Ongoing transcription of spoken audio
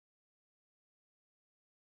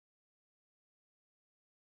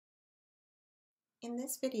In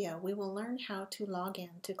this video, we will learn how to log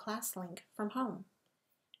in to Classlink from home.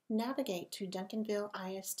 Navigate to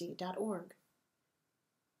duncanvilleisd.org.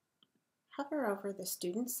 Hover over the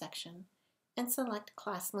Students section and select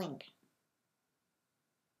Classlink.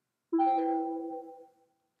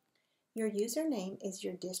 Your username is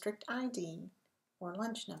your district ID or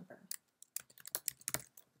lunch number.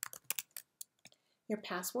 Your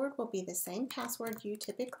password will be the same password you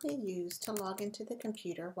typically use to log into the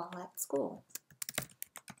computer while at school.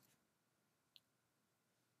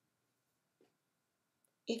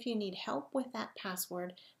 If you need help with that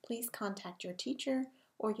password, please contact your teacher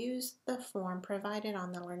or use the form provided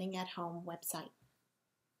on the Learning at Home website.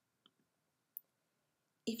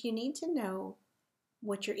 If you need to know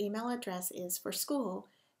what your email address is for school,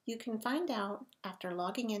 you can find out after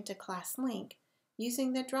logging into Classlink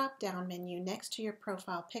using the drop-down menu next to your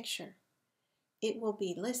profile picture. It will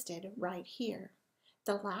be listed right here.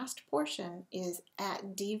 The last portion is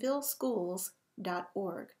at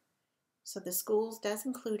dvilleschools.org. So the schools does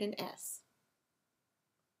include an S.